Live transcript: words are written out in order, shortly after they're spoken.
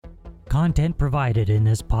Content provided in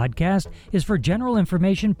this podcast is for general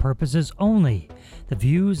information purposes only. The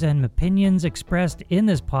views and opinions expressed in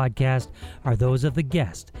this podcast are those of the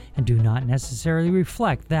guest and do not necessarily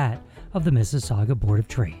reflect that of the Mississauga Board of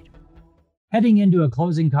Trade. Heading into a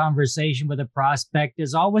closing conversation with a prospect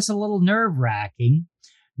is always a little nerve-wracking,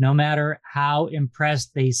 no matter how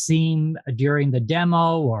impressed they seem during the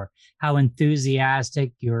demo or how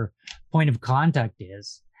enthusiastic your point of contact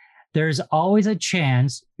is. There's always a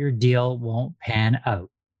chance your deal won't pan out.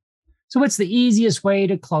 So what's the easiest way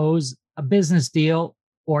to close a business deal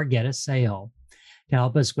or get a sale? To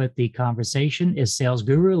help us with the conversation is sales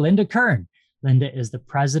guru Linda Kern. Linda is the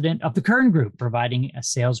president of the Kern Group, providing a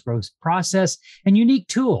sales growth process and unique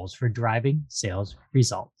tools for driving sales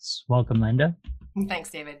results. Welcome, Linda.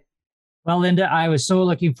 Thanks, David. Well, Linda, I was so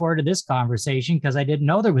looking forward to this conversation because I didn't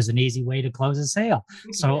know there was an easy way to close a sale.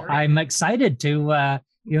 So I'm excited to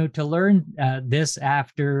learn this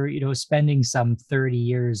after, spending some 30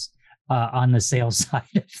 years on the sales side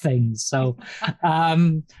of things. So,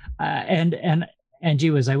 and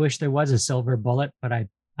gee whiz, I wish there was a silver bullet, but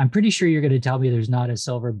I'm pretty sure you're going to tell me there's not a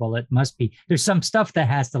silver bullet. Must be. There's some stuff that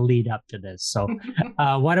has to lead up to this. So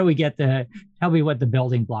why don't we tell me what the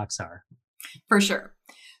building blocks are? For sure.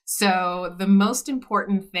 So the most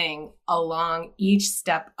important thing along each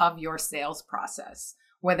step of your sales process,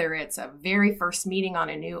 whether it's a very first meeting on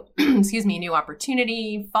a new, new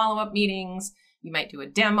opportunity, follow-up meetings, you might do a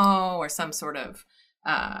demo or some sort of,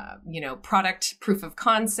 product proof of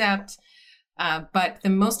concept. But the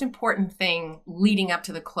most important thing leading up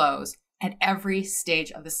to the close at every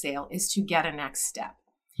stage of the sale is to get a next step.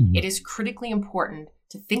 Mm-hmm. It is critically important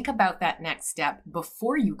to think about that next step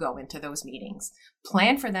before you go into those meetings.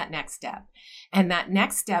 Plan for that next step. And that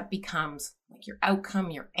next step becomes like your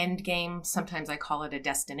outcome, your end game. Sometimes I call it a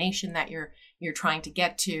destination that you're trying to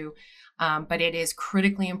get to. But it is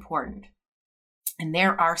critically important. And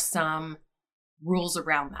there are some rules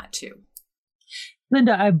around that too.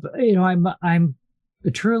 Linda, I'm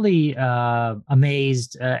truly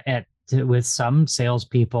amazed with some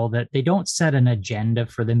salespeople that they don't set an agenda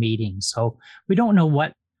for the meeting. So we don't know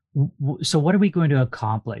what are we going to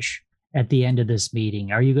accomplish at the end of this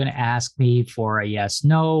meeting? Are you going to ask me for a yes,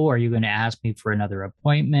 no? Are you going to ask me for another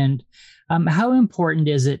appointment? How important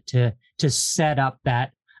is it to set up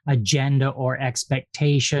that agenda or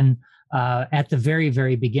expectation at the very,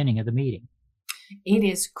 very beginning of the meeting? It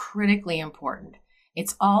is critically important.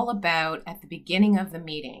 It's all about at the beginning of the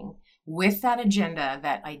meeting, with that agenda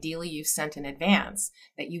that ideally you've sent in advance,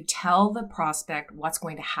 that you tell the prospect what's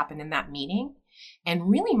going to happen in that meeting, and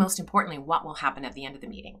really most importantly, what will happen at the end of the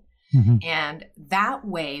meeting. Mm-hmm. And that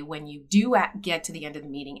way, when you do get to the end of the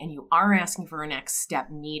meeting and you are asking for a next step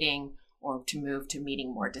meeting or to move to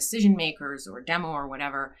meeting more decision makers or demo or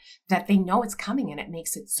whatever, that they know it's coming and it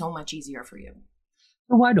makes it so much easier for you.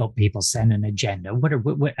 Why don't people send an agenda? What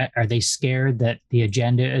are they scared that the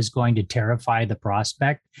agenda is going to terrify the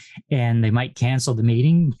prospect and they might cancel the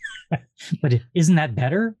meeting? But isn't that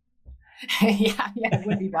better? Yeah, it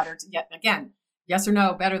would be better to get, again, yes or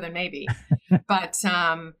no, better than maybe. But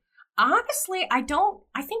honestly, I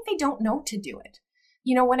think they don't know to do it.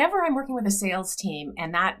 Whenever I'm working with a sales team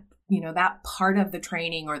and that part of the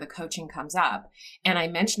training or the coaching comes up and I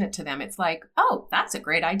mention it to them, it's like, oh, that's a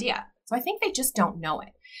great idea. So I think they just don't know it.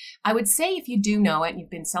 I would say if you do know it and you've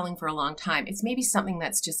been selling for a long time, it's maybe something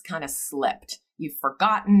that's just kind of slipped. You've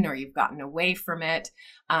forgotten or you've gotten away from it.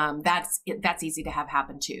 That's easy to have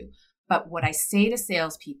happen too. But what I say to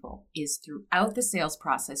salespeople is throughout the sales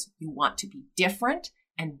process, you want to be different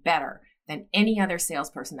and better than any other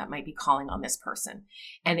salesperson that might be calling on this person.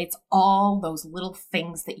 And it's all those little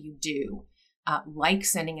things that you do. Like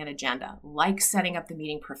sending an agenda, like setting up the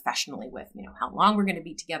meeting professionally with, how long we're going to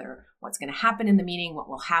be together, what's going to happen in the meeting, what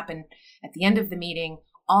will happen at the end of the meeting.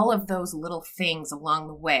 All of those little things along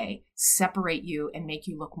the way separate you and make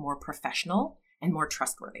you look more professional and more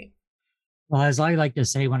trustworthy. Well, as I like to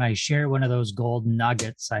say, when I share one of those golden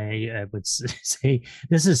nuggets, I would say,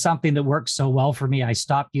 this is something that works so well for me. I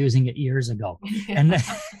stopped using it years ago. And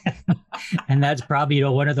and that's probably,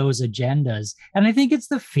 one of those agendas. And I think it's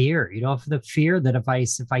the fear, the fear that if I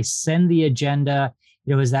send the agenda,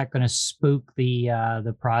 is that going to spook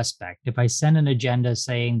the prospect? If I send an agenda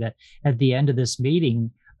saying that at the end of this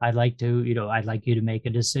meeting, I'd like you to make a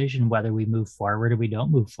decision whether we move forward or we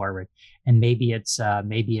don't move forward. And maybe it's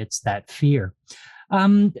that fear.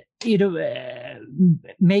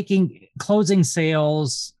 Closing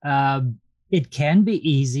sales, it can be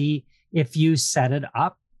easy if you set it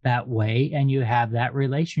up that way and you have that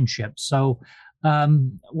relationship. So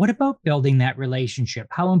what about building that relationship?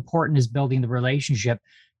 How important is building the relationship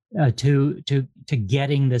to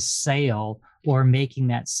getting the sale or making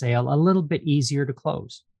that sale a little bit easier to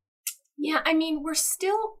close? Yeah, I mean, we're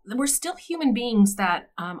still human beings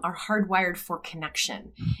that are hardwired for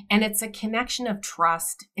connection, and it's a connection of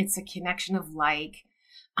trust. It's a connection of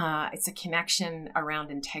it's a connection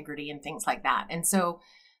around integrity and things like that. And so,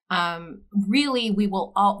 really,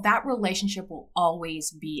 that relationship will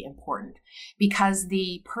always be important because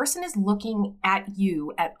the person is looking at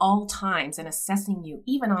you at all times and assessing you,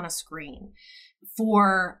 even on a screen,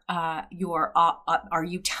 for are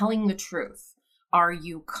you telling the truth? Are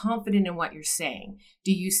you confident in what you're saying?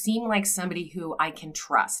 Do you seem like somebody who I can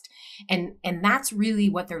trust? And that's really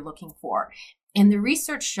what they're looking for. And the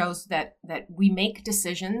research shows that we make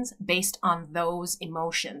decisions based on those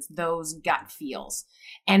emotions, those gut feels,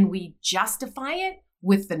 and we justify it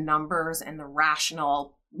with the numbers and the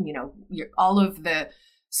rational, all of the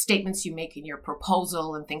statements you make in your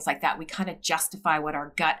proposal and things like that. We kind of justify what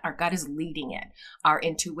our gut is leading it, our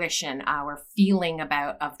intuition, our feeling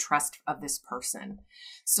of trust of this person.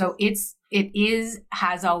 So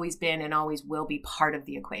has always been and always will be part of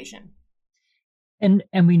the equation. And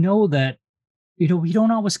we know that, we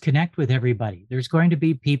don't always connect with everybody. There's going to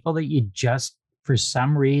be people that you just, for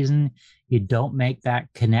some reason, you don't make that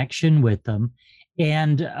connection with them.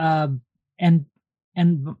 And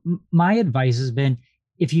my advice has been,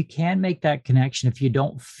 if you can't make that connection, if you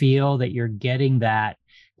don't feel that you're getting that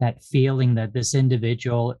feeling that this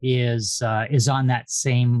individual is on that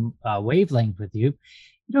same wavelength with you,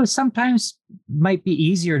 sometimes might be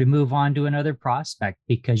easier to move on to another prospect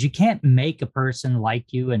because you can't make a person like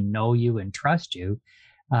you and know you and trust you.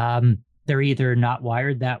 They're either not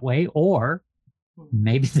wired that way, or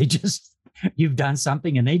maybe you've done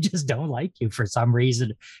something and they just don't like you for some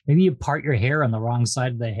reason. Maybe you part your hair on the wrong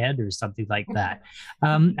side of the head or something like that.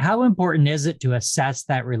 How important is it to assess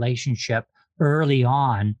that relationship early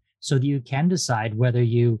on so that you can decide whether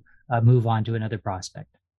you move on to another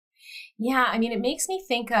prospect? Yeah, I mean, it makes me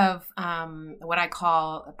think of what I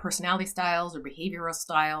call personality styles or behavioral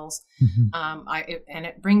styles. Mm-hmm.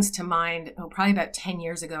 It brings to mind probably about 10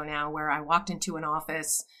 years ago now, where I walked into an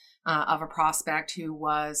office of a prospect who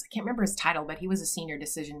was, I can't remember his title, but he was a senior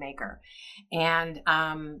decision maker. And,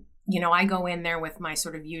 I go in there with my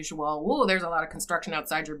sort of usual, whoa, there's a lot of construction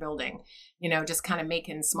outside your building, just kind of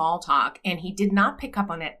making small talk. And he did not pick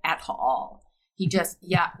up on it at all. He just,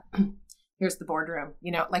 yeah, here's the boardroom,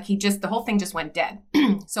 the whole thing just went dead.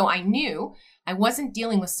 So I knew I wasn't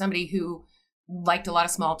dealing with somebody who liked a lot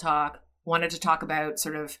of small talk, wanted to talk about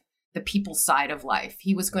sort of the people side of life.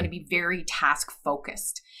 He was going to be very task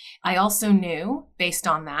focused. I also knew, based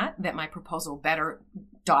on that my proposal better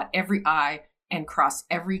dot every I and cross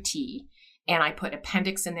every T. And I put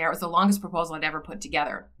appendix in there. It was the longest proposal I'd ever put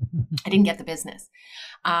together. I didn't get the business.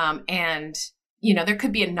 There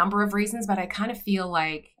could be a number of reasons, but I kind of feel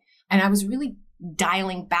like, and I was really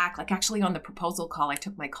dialing back, like actually on the proposal call, I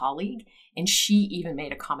took my colleague and she even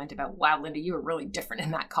made a comment about, wow, Linda, you were really different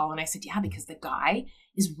in that call. And I said, yeah, because the guy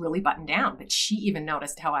is really buttoned down. But she even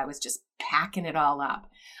noticed how I was just packing it all up.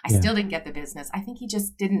 I still didn't get the business. I think he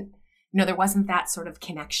just didn't, there wasn't that sort of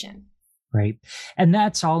connection. Right. And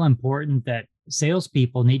that's all important, that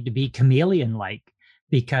salespeople need to be chameleon-like,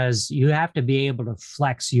 because you have to be able to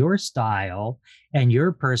flex your style and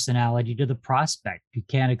your personality to the prospect. You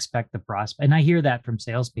can't expect the prospect. And I hear that from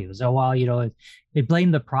salespeople. So, well, they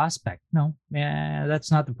blame the prospect. No,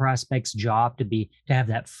 that's not the prospect's job to have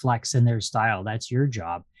that flex in their style. That's your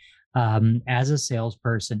job as a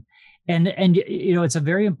salesperson. And it's a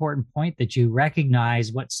very important point that you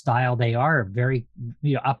recognize what style they are very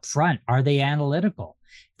upfront. Are they analytical?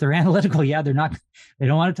 If they're analytical, they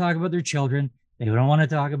don't want to talk about their children. They don't want to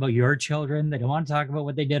talk about your children. They don't want to talk about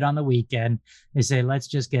what they did on the weekend. They say, let's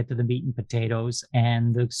just get to the meat and potatoes.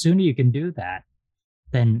 And the sooner you can do that,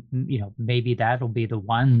 then, maybe that'll be the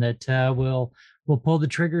one that will pull the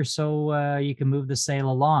trigger so you can move the sale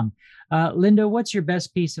along. Linda, what's your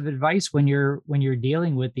best piece of advice when you're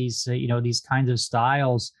dealing with these, these kinds of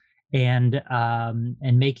styles and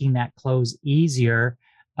making that close easier?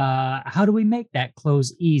 How do we make that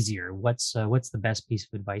close easier? What's the best piece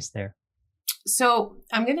of advice there? So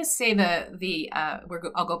I'm going to say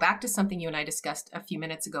I'll go back to something you and I discussed a few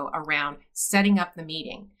minutes ago around setting up the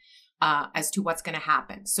meeting as to what's going to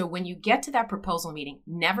happen. So when you get to that proposal meeting,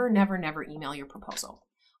 never, never, never email your proposal.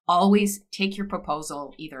 Always take your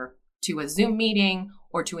proposal either to a Zoom meeting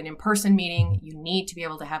or to an in-person meeting. You need to be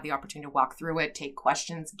able to have the opportunity to walk through it, take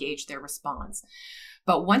questions, gauge their response.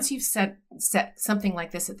 But once you've set something like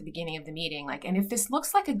this at the beginning of the meeting, and if this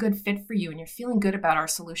looks like a good fit for you and you're feeling good about our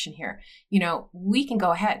solution here, we can go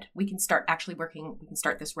ahead. We can start actually working. We can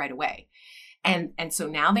start this right away. And so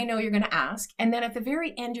now they know you're going to ask. And then at the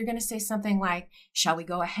very end, you're going to say something like, shall we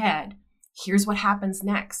go ahead? Here's what happens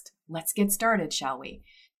next. Let's get started, shall we?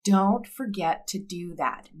 Don't forget to do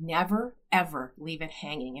that. Never, ever leave it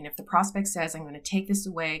hanging. And if the prospect says, I'm going to take this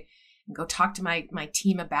away and go talk to my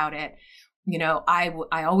team about it,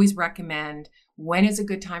 I always recommend, when is a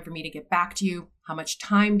good time for me to get back to you? How much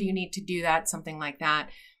time do you need to do that? Something like that.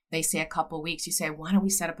 They say a couple of weeks. You say, why don't we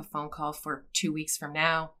set up a phone call for 2 weeks from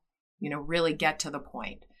now? Really get to the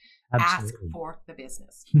point. Absolutely. Ask for the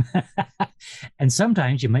business. And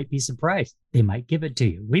sometimes you might be surprised. They might give it to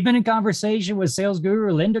you. We've been in conversation with sales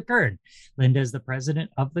guru Linda Kern. Linda is the president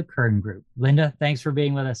of the Kern Group. Linda, thanks for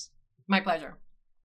being with us. My pleasure.